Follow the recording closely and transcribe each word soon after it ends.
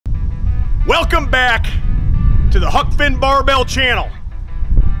Welcome back to the Huck Finn Barbell channel.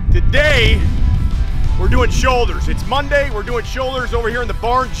 Today, we're doing shoulders. It's Monday, we're doing shoulders over here in the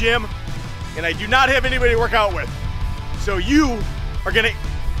barn gym, and I do not have anybody to work out with. So you are gonna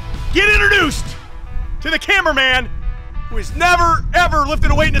get introduced to the cameraman who has never, ever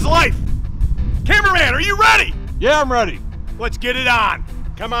lifted a weight in his life. Cameraman, are you ready? Yeah, I'm ready. Let's get it on.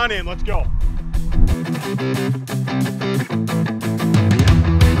 Come on in, let's go.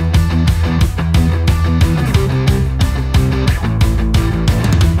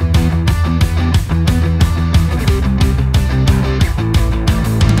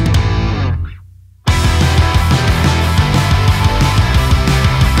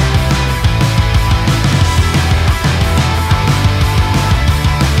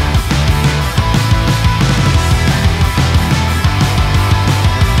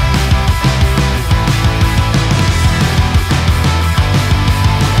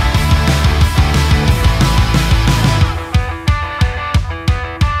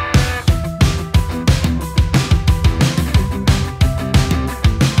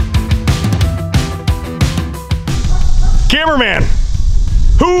 Cameraman,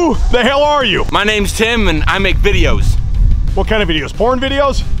 who the hell are you? My name's Tim and I make videos. What kind of videos? Porn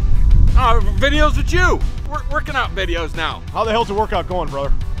videos? Videos with you. We're working out videos now. How the hell's the workout going,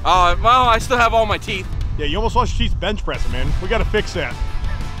 brother? Well, I still have all my teeth. Yeah, you almost lost your teeth bench pressing, man. We gotta fix that.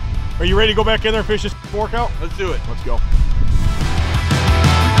 Are you ready to go back in there and finish this workout? Let's do it. Let's go.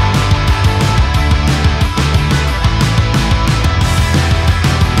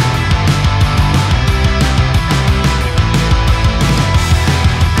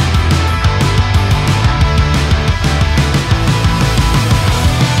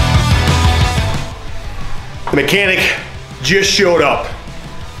 The mechanic just showed up.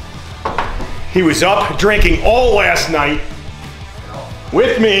 He was up drinking all last night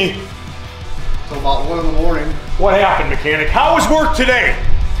with me. Till about 1 in the morning. What happened, mechanic? How was work today?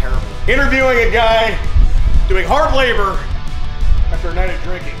 Terrible. Interviewing a guy, doing hard labor after a night of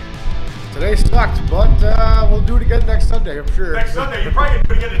drinking. Today sucked, but we'll do it again next Sunday, I'm sure. Next Sunday, you're probably gonna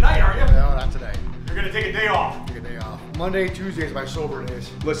do it again tonight, aren't you? No, not today. You're gonna take a day off. Take a day off. Monday, Tuesday is my sober days.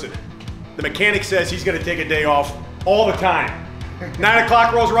 Listen, the mechanic says he's gonna take a day off all the time. 9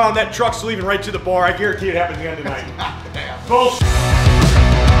 o'clock rolls around, that truck's leaving right to the bar. I guarantee it happens again tonight. Bullshit.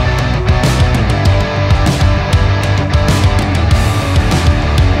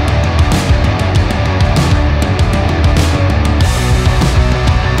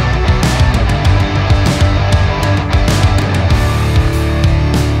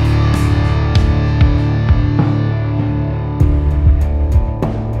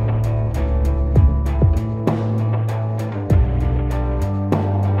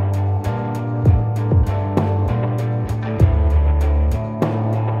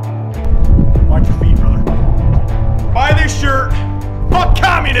 Fuck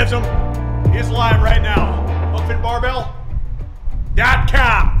communism is live right now.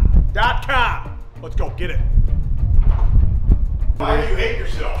 HuckFinnBarbell.com. Let's go, get it. Why do you hate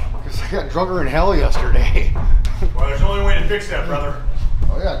yourself? Because I got drunker in hell yesterday. Well, there's only way to fix that, brother.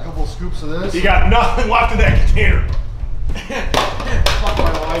 Oh yeah, a couple scoops of this. You got nothing left in that container. Fuck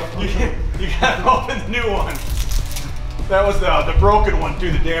my life. You gotta open the new one. That was the broken one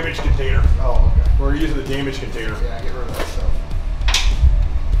too, the damaged container. Oh, okay. We're using the damaged container. Yeah, get rid of that stuff.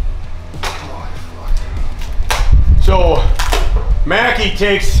 So, Mackie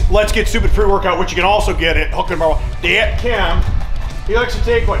takes Let's Get Stupid pre-workout, which you can also get at Huck Finn Barbell. Cam, he likes to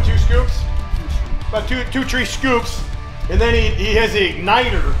take, what, 2 scoops? About 2-3 scoops. And then he has the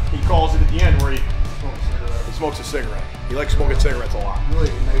igniter, he calls it at the end, where he smokes a cigarette. He likes smoking cigarettes a lot. Really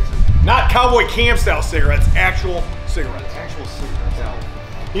ignites it. Not Cowboy Cam style cigarettes, actual cigarettes. Actual cigarettes. Yeah.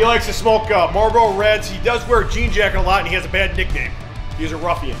 He likes to smoke Marlboro Reds. He does wear a jean jacket a lot, and he has a bad nickname. He's a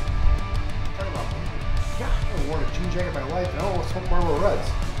ruffian. I haven't worn a jean jacket in my life, and I don't smoke Marlboro Reds.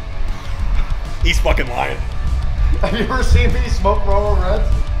 He's fucking lying. Have you ever seen me smoke Marlboro Reds?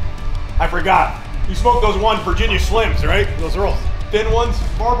 I forgot. You smoked those one Virginia Slims, right? Those real thin ones?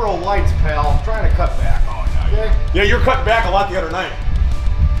 Marlboro Lights, pal. I'm trying to cut back. Oh, yeah. Okay? Yeah, you're cutting back a lot the other night.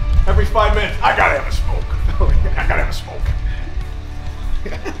 Every 5 minutes, I gotta have a smoke. I gotta have a smoke.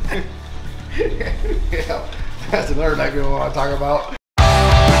 Yeah, that's another night we want to talk about.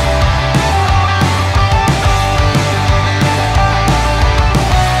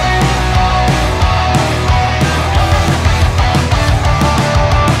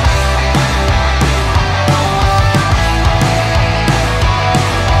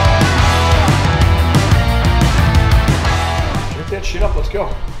 shit up. Let's go.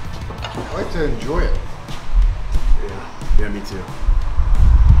 I like to enjoy it. Yeah, me too.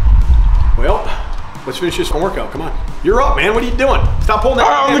 Well, Let's finish this workout. Come on. You're up, man. What are you doing? Stop holding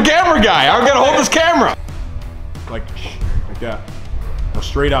that. I'm the camera guy. I'm gonna hold this camera. Like that. Now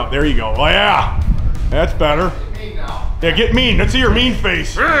straight out. There you go. Oh yeah. That's better. Yeah, get mean. Let's see your mean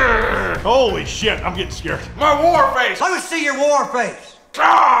face. Holy shit, I'm getting scared. My war face. Let me see your war face.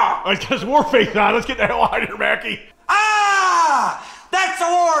 Ah! It's got his war face on. Let's get the hell out of here, Mackie. Ah! That's a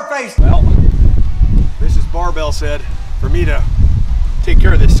war face. Well, Mrs. Barbell said for me to take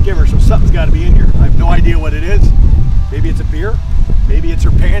care of this skimmer, so something's got to be in here. I have no idea what it is. Maybe it's a beer. Maybe it's her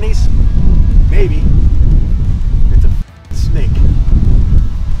panties. Maybe it's a snake.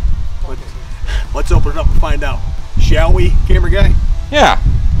 Let's open it up and find out. Shall we, camera guy? Yeah.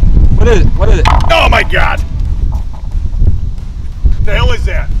 What is it? What is it? Oh my God! What the hell is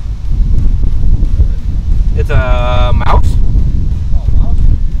that? It's a mouse.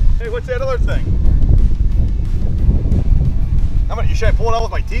 Hey, what's that other thing? Should I pull it out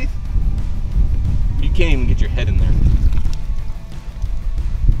with my teeth? You can't even get your head in there.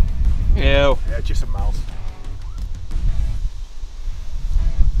 Ew. Yeah, it's just a mouse.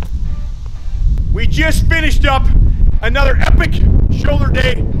 We just finished up another epic shoulder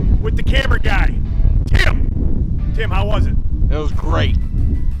day with the camera guy, Tim. Tim, how was it? It was great.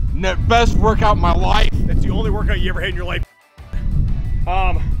 Best workout of my life. That's the only workout you ever had in your life.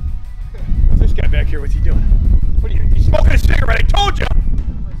 What's this guy back here? What's he doing? What are you? He's smoking a cigarette. I told you.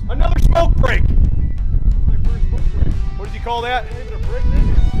 Another smoke break. What does he call that?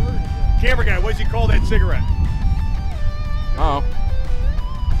 Camera guy. What does he call that cigarette? Oh.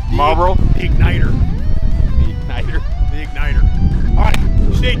 Marlboro. The igniter. The igniter. The igniter. All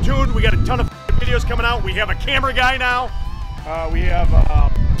right, stay tuned. We got a ton of videos coming out. We have a camera guy now. We have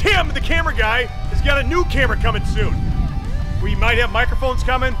Tim, the camera guy, has got a new camera coming soon. We might have microphones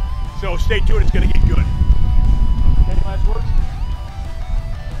coming, so stay tuned. It's going to get good. Any last words?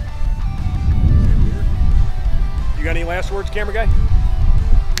 You got any last words, camera guy?